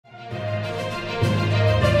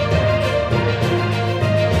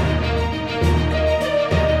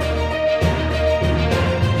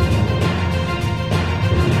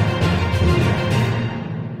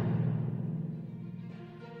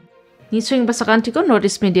Niswing sakantikon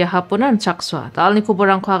notice Media Hub-ona rimchaksoa. Dal ni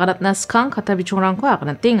koborrangko akanat naskang kata bichongrangko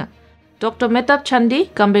akanat tinga. Dr. Metap Chandi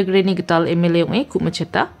kambegreni gital MLA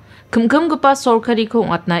kumacheta. Kumkumgipa sorkari ko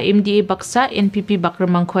ngatna MDA baksa NPP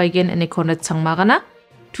bakramangko again ane konat sangmagana.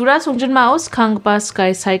 Tura songjun maos kangpa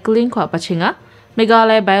sky cycling ko apachinga.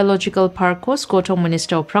 Meghalaya Biological Park ko skotong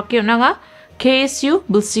Minister of Prakyo nanga. KSU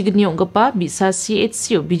bilsigni ongpa bisa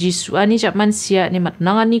CHCO biji suani japman sia ni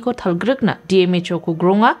matnangani ko thalgrikna DMHO ko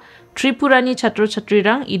gronga Tripurani chatro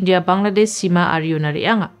chatrirang India Bangladesh sima arionari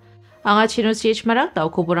anga chino CH marak tau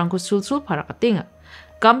koborrangko sulsul parakatinga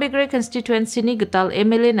Gambegre constituency ni gital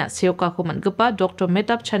MLA na seoka ko manggpa Dr.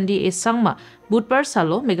 Metap Chandi sangma budbar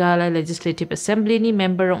salo Meghalaya Legislative Assembly ni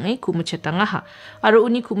member ong kumuchetanga ha aro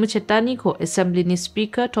uni kumuchetani ko Assembly ni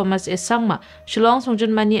Speaker Thomas sangma Shillong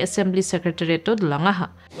Songjun Mani Assembly Secretariat to dulanga ha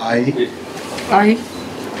I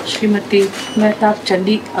Srimati Metap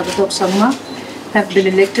Chandi Agatok Sangma have been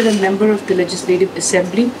elected a member of the Legislative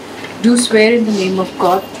Assembly, do swear in the name of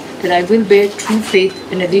God that I will bear true faith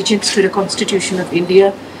and allegiance to the Constitution of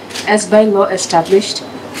India as by law established,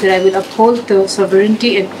 that I will uphold the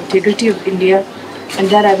sovereignty and integrity of India, and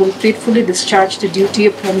that I will faithfully discharge the duty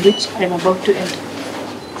upon which I am about to enter.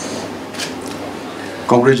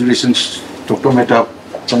 Congratulations, Dr. Metap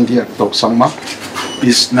Chandi Agatok Sangma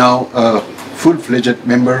is now a full-fledged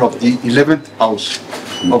member of the 11th House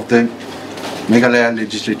of the Meghalaya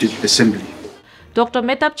Legislative Assembly. Dr.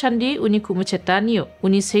 Metap Chandi uni kumuchetaniyo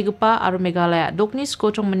uni segipa aro Meghalaya dokni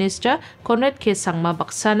skotong minister Conrad K. Sangma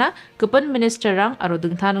baksana kepen minister rang aro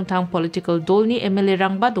dingtang political dolni MLA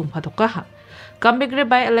rang ba dongpadokaha. Gambegre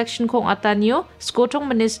by election kong ataniyo skotong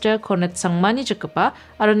minister Conrad Sangmani jekepa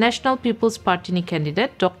aro National People's Party ni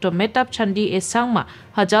candidate Dr. Metap Chandi Sangma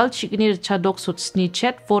hajal Chingni chadok sutsni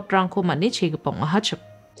chat vote rangko mani chegepong ahachap.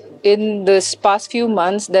 In this past few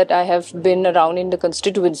months that I have been around in the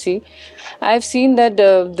constituency, I have seen that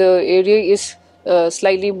the area is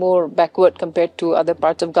slightly more backward compared to other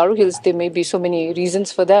parts of Garo Hills. There may be so many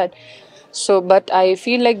reasons for that. So, but I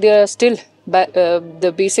feel like there are still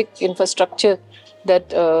the basic infrastructure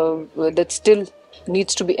that still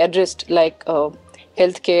needs to be addressed, like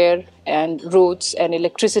healthcare and roads and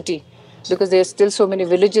electricity. Because there are still so many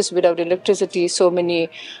villages without electricity, so many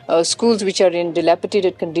schools which are in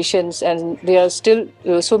dilapidated conditions, and there are still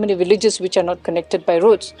so many villages which are not connected by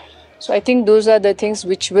roads. So I think those are the things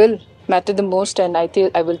which will matter the most, and I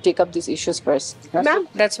think I will take up these issues first.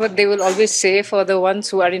 That's what they will always say for the ones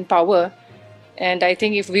who are in power, and I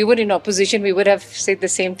think if we were in opposition, we would have said the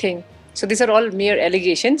same thing. So these are all mere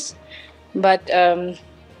allegations, but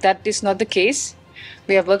that is not the case.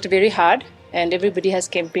 We have worked very hard, and everybody has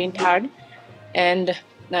campaigned hard, and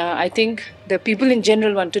I think the people in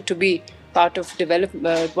general wanted to be part of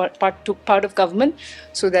part of government,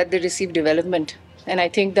 so that they receive development, and I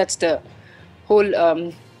think that's the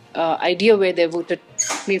whole idea where they voted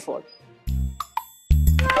me for.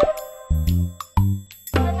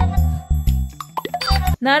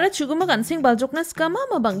 Nara chugumak ansing baljokna skama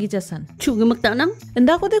mabangi jasan. Chugumak tanang?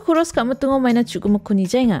 Endako de koros kamutungo maina chugumak kuni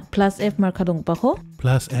jainga. Plus F markadong pako.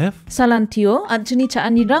 Plus F? Salantio, anchuni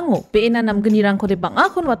chaani rango. Peena namgani rangko de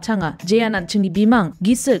bangakon watchanga. Jayan anchuni bimang,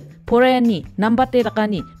 gisik, porayani, nambate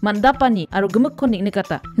rakani, mandapani, aro gemak konik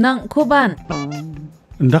nikata. Nang koban.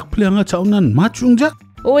 Ndak plianga chaunan machungja?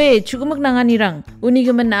 Oe, chugumak nanganirang.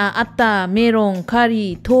 Unigaman na atta, merong,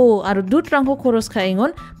 kari, to, aro dut rangko koros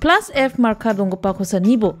kaingon, plus F markadong pako sa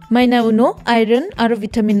nibo. Maina uno, iron, aro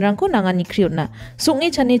vitamin rangko nangani kriot na.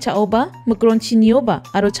 Sungi chane chaoba, magronchi nioba,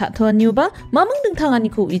 aro chathoa nioba, mamang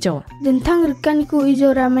dingtangani ko ijawa. Dingtang rekani ko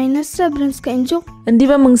ijora maina sabrans ka injok.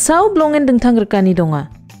 Andiba mengsaw blongen dingtang rekani donga.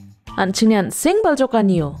 Anchinian sing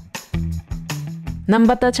baljokaniyo.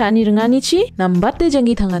 Nambata chaani ringani nambate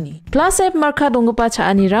jangi thangani. Plus F marka dongpa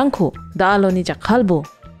chaani rangko daaloni jakhalbo.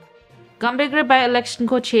 Gambegre by election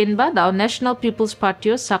ko chainba dao National People's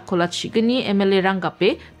Party sakkola chigni MLA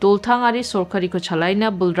rangape dolthangari sorkari ko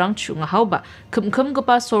chalaina bulrang chunga hauba. Kumkum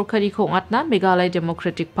gapa sorkari ko ngatna Meghalaya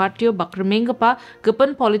Democratic Party bakrmengpa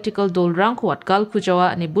gapan political dolrang ko atkal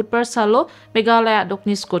kujawa ani budbar salo Meghalaya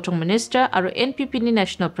dokni skotong minister aro NPP ni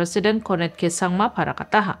National President Conrad K. Sangma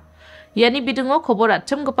parakataha. Yani bidungo kobor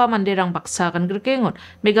atchamgpa manderang baksakan gerkengon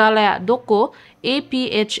Meghalaya doko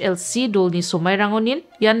APHLC dolni somairangonin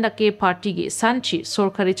yandake party ge sanchi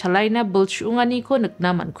sorkari chalaina bulchungani ko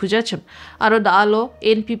nuknaman kujacham aro daalo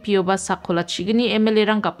NPP oba sakkola chigini MLA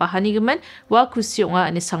rang kapahani gemen wa kusionga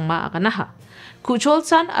ani sangma aganaha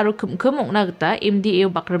Kucholsan aro kumkumongna gita MDA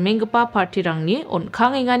bakrmenggipa parti rangni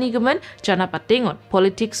onkang engani gemen jana patengon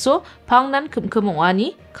politikso pangnan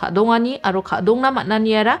kumkumongani kadongani aro kadongna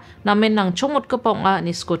maknaniara namen nang chomot keponga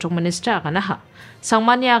nisko chong minister aganaha.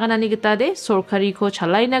 Sangmani aganani gita de sorkari ko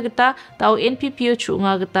chalaina gita tau NPPO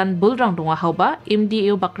chunga gitan bulrang donga hauba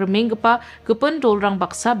MDA bakrmenggipa gepun dolrang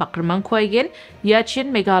baksa bakrmangkwaigen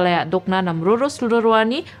Chinga Meghalaya dokna namroros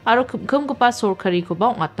lurorwani aro kumkumgipa sorkari ko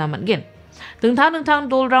ba ngatna matgen. Dingtang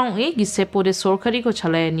dolrang gisepo de sorkari ko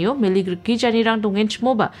chalayanio miligriki janirang dongen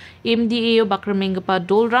chmoba MDA bakrmenggipa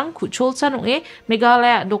dolrang kucholsan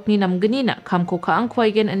Meghalaya dokni namgenina kamko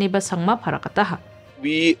kaangkwaigen aniba sangma parakataha.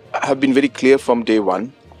 We have been very clear from day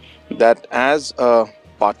one that as a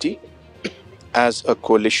party, as a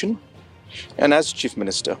coalition, and as Chief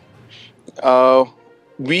Minister,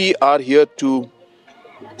 we are here to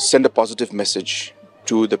send a positive message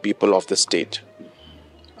to the people of the state.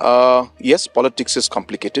 Yes, politics is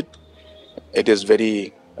complicated. It is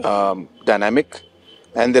very dynamic,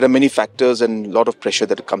 and there are many factors and a lot of pressure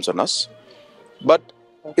that comes on us. But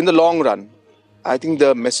in the long run, I think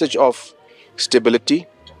the message of stability,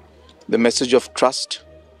 the message of trust,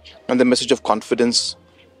 and the message of confidence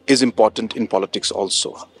is important in politics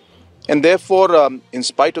also. And therefore, in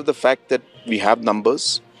spite of the fact that we have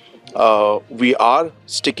numbers, we are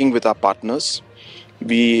sticking with our partners.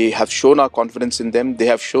 We have shown our confidence in them. They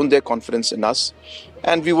have shown their confidence in us.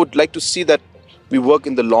 And we would like to see that we work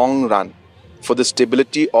in the long run for the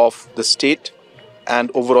stability of the state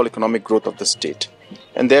and overall economic growth of the state.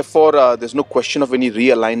 And therefore, there's no question of any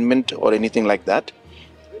realignment or anything like that.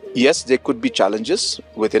 Yes, there could be challenges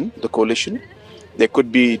within the coalition. There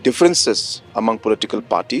could be differences among political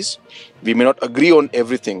parties. We may not agree on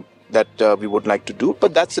everything that we would like to do,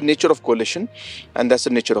 but that's the nature of coalition and that's the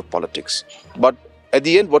nature of politics. But at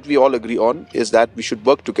the end, what we all agree on is that we should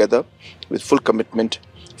work together with full commitment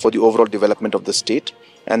for the overall development of the state.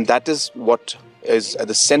 And that is what is at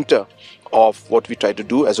the center of what we try to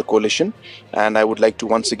do as a coalition. And I would like to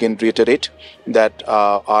once again reiterate that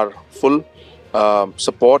our full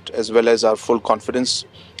support as well as our full confidence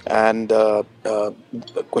and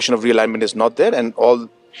question of realignment is not there, and all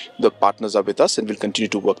the partners are with us and will continue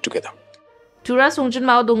to work together. Tura songjin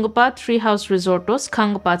mao donggipa Tree House Resortos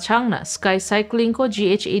kanggipa changna sky cycling ko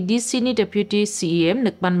GHADC ni Deputy CEM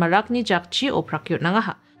nikman marak ni jakchi oprakyut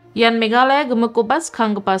nangaha. Yan Meghalaya gemekobas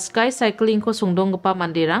kanggipa sky cycling ko sungdonggipa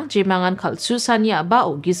manderang jemangan khalsu sania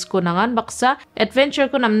bao gisko nangan baksa adventure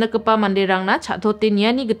ko namnekepa manderang na chatotin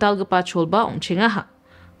yani gitalgipa cholba ongchengaha.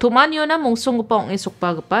 Tumanyo na mongsonggipa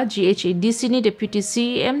sokpagipa GHADC ni Deputy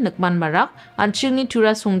CEM nikman marak an Chingni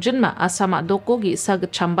tura songjinma asama doko gi isa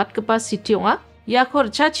gechambatgipa city onga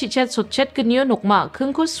yakor cha chichet sotchet genio nokma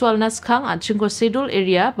kengko swalnas kang an Chingko sedul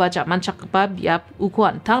area baja manchakgipa biap uko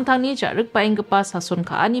an tangtangni jarik baenggipa sason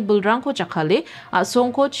kaani bulrangko jakale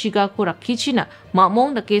asongko chiga ko rakhichina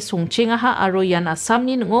mamong dake songchengaha aro yan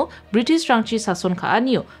asamni ngo British rangchi sason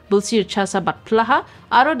kaanio bulsir chasa batplaha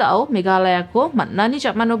aro dao Meghalaya ko matnani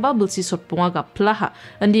jakmanoba bulsi sotpunga gaplaha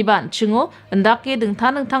andiba chingo andake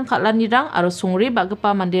dingtang khalanirang aro songri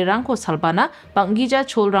bagipa manderang ko salbana banggija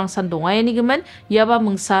cholrang sandongayani gemen yaba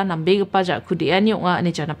mengsa nambegipa jakudiani onga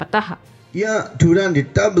ani jana pataha. Ya turan di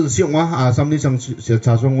tabel siongwa asamni sang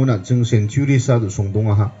chasonguna chung century sa du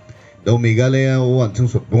songdonga ha dao Meghalaya o an chung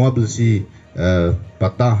sotpunga bulsi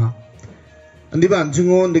pataha andiba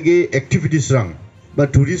chingo ndege activities rang ba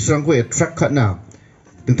tourist rang ko attract khatna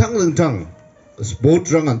dingtang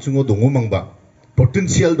sport rang an chingo dongo mangba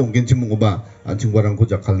potential donggen chimung ba an chingwarang ko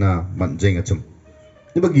jakalna manjeng achum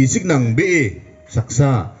niba gisik nang be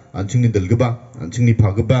saksa an chingni dalgba an chingni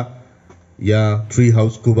phagba ya tree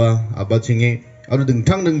house ko ba aba chinge aro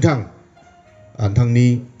dingtang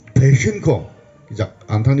antangni fashion ko jak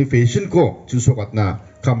antangni fashion ko chusokatna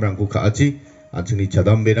kamrang ko kaachi an chingni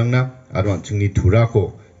chadam berangna aro an chingni thura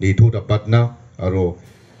ko neitho dapatna aro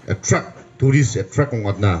attract tourist attract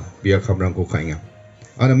ongatna biya kamrang ko kainga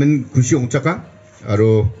ana men kushi ongchaka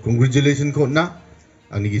aro congratulation ko na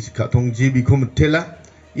ani gisika thongji bi khom thela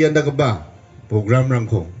yanda ka ba program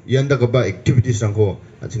rangko yanda ka ba activities rangko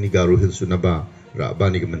achini garu hil sunaba ra ba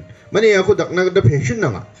ni gemen mane ako dakna da fashion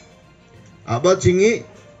nanga aba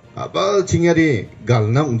chingari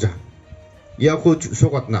galna ungja yako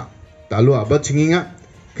sokatna talo aba chinginga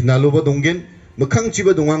knalo ba donggen mekhang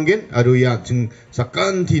chiba donganggen aro ya ching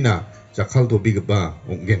sakantina jakal to bigba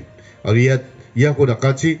onggen aro ya ko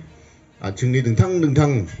dakachi chingni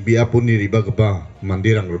dingtang biapuni riba gba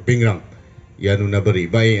mandirang rupingrang ya nuna bari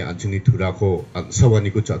bai chingni thura ko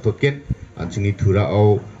sawani ko chatotken chingni thura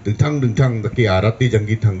au dingtang dake arati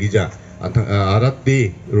jangi thangija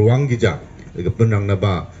aratti ruanggija gepenang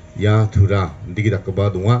naba ya thura digida keba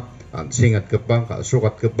dunga sengat keba ka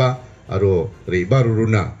sokat keba aro reiba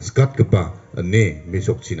ruruna skat keba ne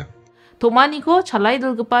mesok china Tomani ko chalai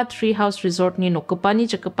dalgapa Tree House Resort ni nokapani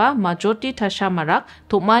jakapa majority tasha marak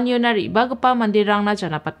Tomani na riba gapa mandirang na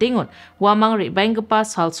jana patingon wamang ribaing gapa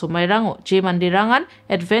sal sumayrango je mandirangan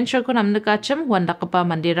adventure ko namnakachem wanda kapa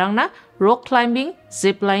mandirang na rock climbing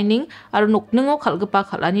zip lining aro noknungo khalgapa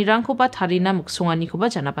khalanirang ko ba tharina muksungani ko ba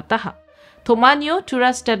jana pataha Tomanyo,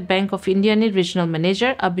 Tura State Bank of India ni Regional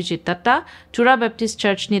Manager Abhijit Tata, Tura Baptist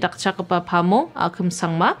Church ni Dakchakapa Pamo, Akum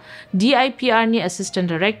Sangma, DIPR ni Assistant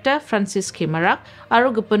Director Francis Kemarak, aro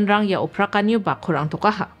gepenrang ya oprakanyo bakurang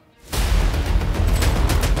tokaha.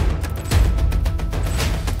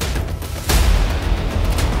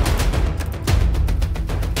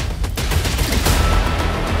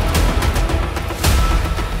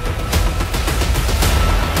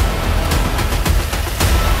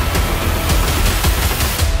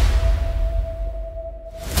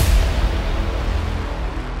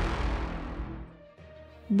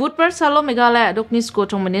 Budbar Salo Meghalaya Dokni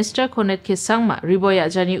Skotong Minister Konet Kisangma Riboya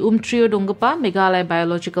Jani Trio Donggapa Meghalaya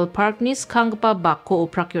Biological Park ni Skangpa Bako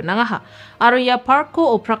Oprakyo Nangaha Aroya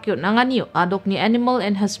Parko Oprakyo Nanganio Adokni Animal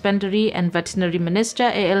and Husbandry and Veterinary Minister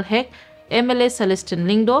AL Hek MLA Celestin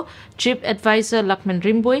Lingdo Chief Advisor Lakman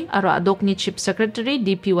Rimboy Aro Adokni Chief Secretary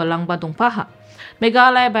DP Walangba Dongpaha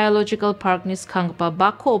Meghalaya Biological Park ni Skangpa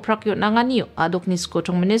Bako Oprakyo Nanganio Adokni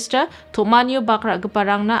Skotong Minister Tomanyo Bakra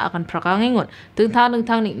Gaparangna akan prakangingon dingtang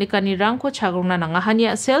niknikanirang ko chagrongna nangahani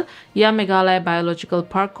asel ya Meghalaya Biological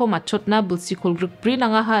Park ko machotna bulsikol grukbri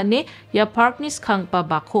nangahane ya park ni Skangpa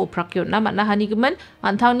Bako Oprakyo na manahani gemen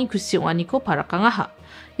antang ni kusiongani ko parakangaha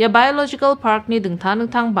ya Biological Park ni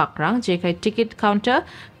dingtang bakrang jekai ticket counter,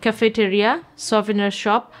 cafeteria, souvenir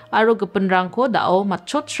shop, aro gepenrangko dao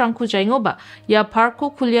machot srangku jaingoba ya parko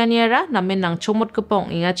kulianiara namen nang chomot kepong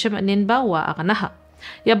ingachem aninba wa akanaha.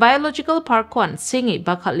 Ya Biological Park kon singi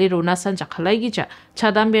bakal lirunasan jakalai gija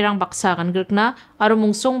chadam berang baksa akan gerkna aro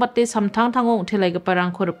mungsong batte samtang tangong telai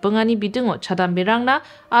geparang ko repengani bidengo chadam berang na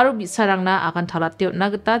aro bisarang na akan talatio na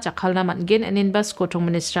geta jakalna mangen aninba skotong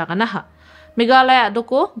ministra akanaha. Meghalaya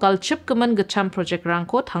adoko galchip kemen gecham project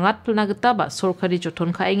rangko thangat pelnageta ba sorkari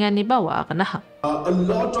joton kaingan ni bawa akanaha. A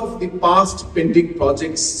lot of the past pending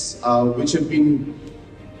projects which have been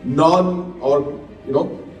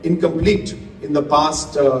incomplete in the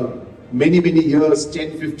past many years,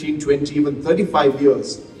 10, 15, 20, even 35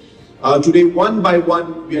 years. Today, one by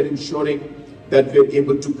one, we are ensuring that we are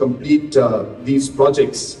able to complete these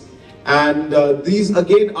projects. And these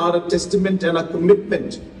again are a testament and a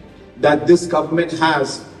commitment that this government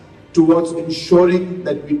has towards ensuring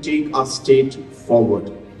that we take our state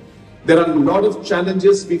forward. There are a lot of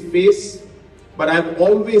challenges we face, but I have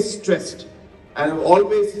always stressed and I've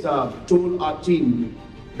always told our team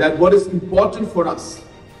that what is important for us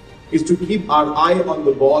is to keep our eye on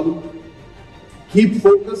the ball, keep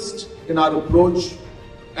focused in our approach,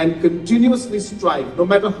 and continuously strive, no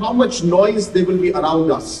matter how much noise there will be around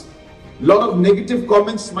us. A lot of negative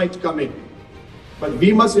comments might come in, but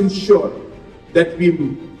we must ensure that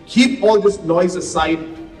we keep all this noise aside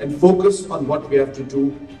and focus on what we have to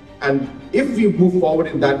do. And if we move forward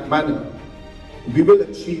in that manner, we will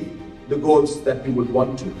achieve the goals that we would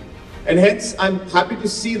want to. And hence, I'm happy to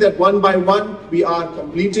see that one by one we are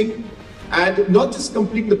completing, and not just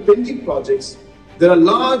complete the pending projects. There are a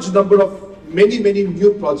large number of many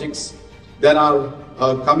new projects that are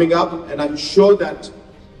coming up, and I'm sure that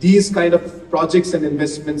these kind of projects and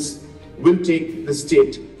investments will take the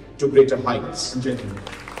state to greater heights.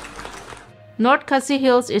 North Khasi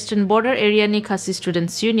Hills Eastern Border Area ni Khasi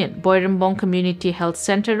Students Union Boirembong Community Health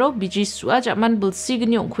Center ro biji sua jaman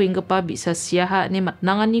bulsigni ongkuingapa bisa siaha ni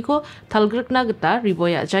matnangani ko talgrikna geta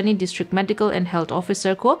riboya jani District Medical and Health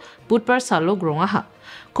Officer ko budbar salo grongaha.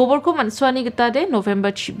 Kobor ko manswani geta de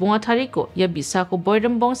November chibunga tariko ya bisa ko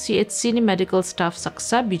Boirembong CHC ni medical staff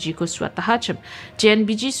saksa biji ko suata hachem jen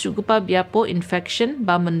biji sugupa biapo infection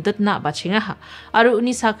ba mendet na bachingaha aru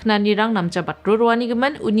uni sakna nirang namja batrurwani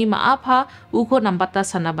geman uni maapha uko nambata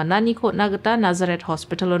sanabanani ko nageta Nazareth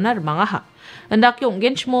Hospital onar mangaha endak yung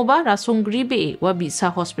genchmoba rasung gribe wa bisa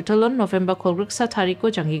hospital on November kolgriksa tariko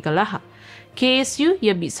jangi galaha KSU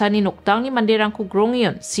ya bisa ni noktang ni manderang ko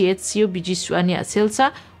grongion CHCU biji suani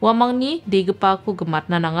aselsa wamang ni degepa ko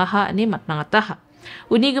gematna nangaha ni matnangataha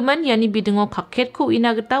uni geman yani bidengo kaket ko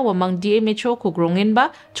inageta wamang DMHO ko grongin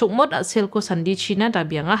ba chokmot asel ko sandi China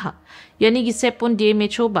dabiangaha yani gisepon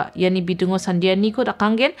DMHO ba yani bidengo sandiani ko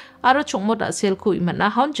dakangen aro chokmot asel ko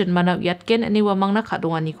imanahon jenmana yatken ani wamang na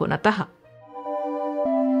kadongani ko nataha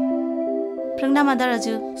Prangna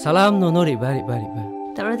Madaraju Salam nonori bari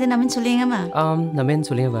Tarode namin sulinga ma. Namin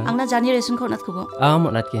sulinga ba? Ang na generation ko nat kubo.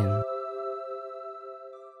 Monat kin.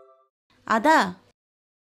 Ada.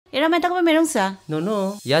 Ira may takba merong sa?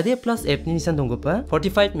 No. Yade plus F ni nisan tunggu pa.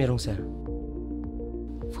 45 merong sa.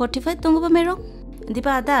 45 tunggu pa merong? Hindi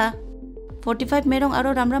pa ada. 45 merong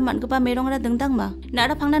aro ramram man ko pa merong ara dingtang ma.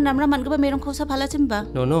 Na ara phangna ramram man ko pa merong ko sa phala chimba.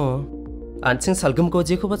 No. Anching salgum ko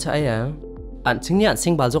je ko ba chaya. Anching ni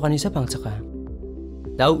anching baljo kanisa pangchaka.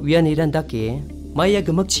 Dau wiya niran dake. Maya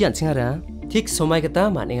gemak chi anching ara. Tik somai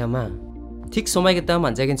kata maninga ma. Tik somai kata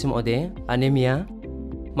manjagen chim ode. Anemia.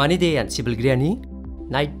 Mani de anchi belgriani.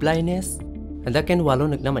 Night blindness. Andaken walo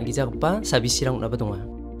nagna man gija pa sabi sirang na badonga.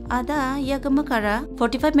 Ada ya gemakara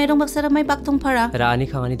 45 merong baksara may baktong para. Rani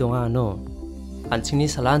khangani donga no.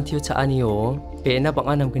 Anchingni salan thiyo cha anio. Pena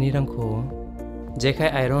banga nam kanirang ko.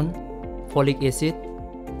 Jekai iron, folic acid,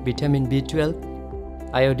 vitamin B12,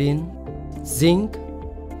 iodine, zinc,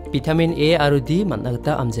 vitamin A aru D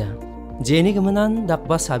managta amja. Jeni gamanan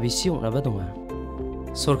dakba sabisi ungna badonga.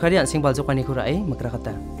 Sorkari ansing baljokani ko rai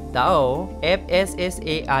makrakata. Dao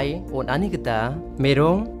FSSAI on ani kita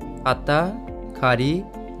merong ata kari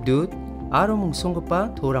dud aro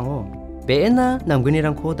mongsonggipa thorango. Beena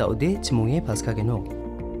namgunirangko daude chimunge paskageno.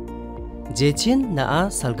 Jechin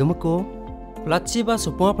naa salgamako platchiba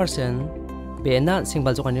 10% beena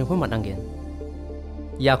singbaljokani ko mananggen.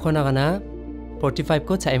 Yako nagana 45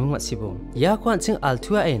 ko chaimung masibo. Yako ansing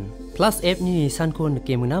altua en plus F ni nisan ko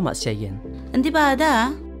nakemuna masyayen. Andi ba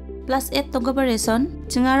ada? Plus 8 tongga ba reson?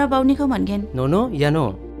 Chingara bauni ko mangen. No,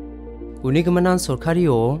 yano. Uni gamanan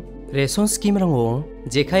sorkario reson scheme rango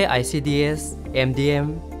jekai ICDS,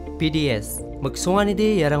 MDM, PDS. Magsungani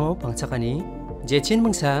de yarango pangchakani. Jechin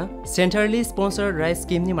mangsa centrally sponsored rice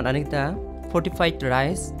scheme ni mananigta fortified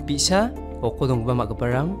rice bisa okodongba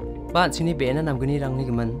magaparang ba chini beena namguni rangni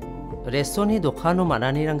gaman. Resoni dokhano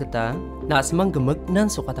manani ranggata nasmang gemek nan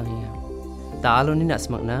sokatangiya. Taaloni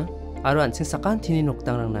nasmangna aro ansing sakan tini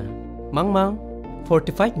noktang rangna. Mangmang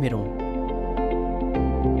 45 merong.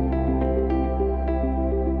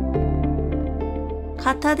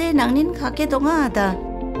 Katade nangnin kake donga ada.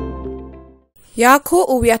 Yako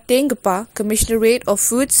uwiatenggipa Commissionerate of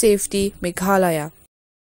Food Safety Meghalaya.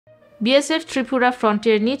 BSF Tripura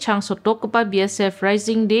Frontier ni changsotok pa BSF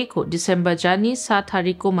Rising Day ko December jani 7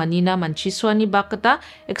 hari ko manina manchiswani bakata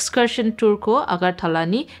excursion tour ko Agartala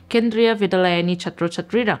ni Kendriya Vidyalaya ni chatro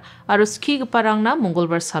chatrira aro ski parang na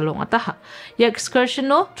Mongolbar salong ataha. Ya excursion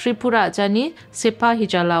no Tripura jani sepa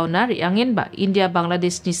hijalao na riangin ba India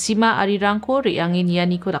Bangladesh ni sima arirang ko riangin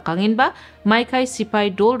yani ko rakangin ba Maikai sipai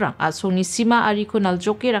dolrang asong ni sima ari ko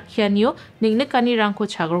naljoke rakhianio ningnekani rang ko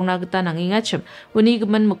chagrong na gata nangingachem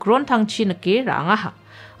unigman mukron tangchi nake rangaha.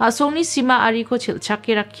 Asong ni sima ari ko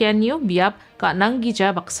chilchake rakhianio biap ka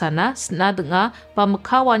nanggija baksana sna denga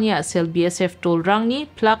pamkhawani asel BSF dolrang ni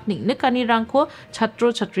plak ningnekani rang ko chatro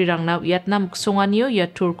chatri rang na Vietnam muksonganio ya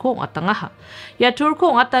turko ngatangaha. Ya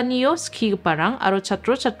turko ngatanio ski parang aro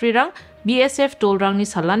chatro chatri rang BSF dolrang ni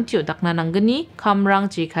salantio dakna nanggeni kamrang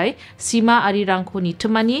jekai sima ari rangko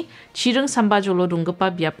nitemani chireng sambajolo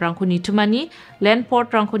donggipa biap rangko nitemani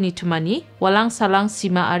landport rangko nitemani walang salang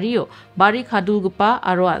sima ario bari kadulgipa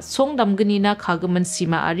aro song damgeni na kagemen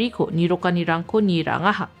sima ari ko nirokani rangko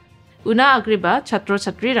nirangaha. Una agreba chatro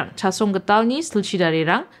chatrang chasong gital ni slchidare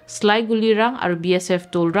rang slai guli rang aro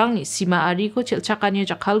BSF dolrang ni sima ari ko chelchakanyo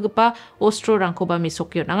jakhalgipa ostro rangko ba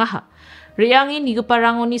misokyo nangaha. Riangi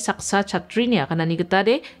nigeparango ni saksa chatrinia kana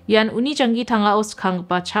nigetade yan uni janggi tanga os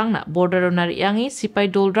kangpa changna border na riangi sipai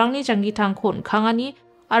dolrang ni janggi tangkon kangani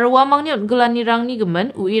aro wamang ni unggelani rang ni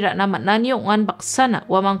gemen uira na matnani ongan baksana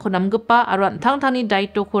wamang ko namgepa aro antang-tangni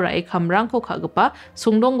daito ko rae kamrang ko kagepa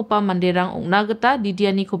sungdonggepa manderang ongna geta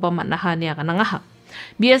didiani ko ba matnahani akanangaha.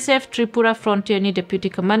 BSF Tripura Frontier ni Deputy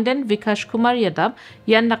Commandant Vikash Kumar Yadav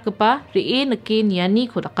yan nakgepa rie neke niani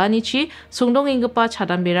ko dakanichi sungdong inggepa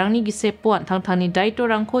chadam berang ni gisepo antang-tangni daito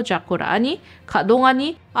rangko jakoraani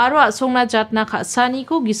kadongani aro asongna jatna kasani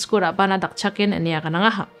ko giskora bana dakchaken ene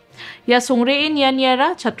akanangaha. Ya songre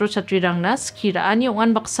nianiara chatro chatri rangna skiraani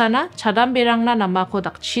ongan baksana chadam berangna namako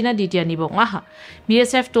dakchina didiani bongaha.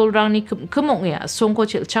 BSF dolrang ni kemong ya songko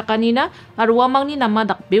chilchakanina aro wamang ni nama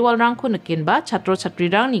dakbewal rangko nekenba chatro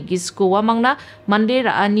chatri rang ni gisko wamangna mande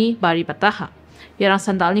raani bari bataha. Yarang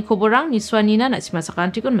sandal ni koborrang niswanina na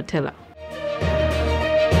sakantikon matela.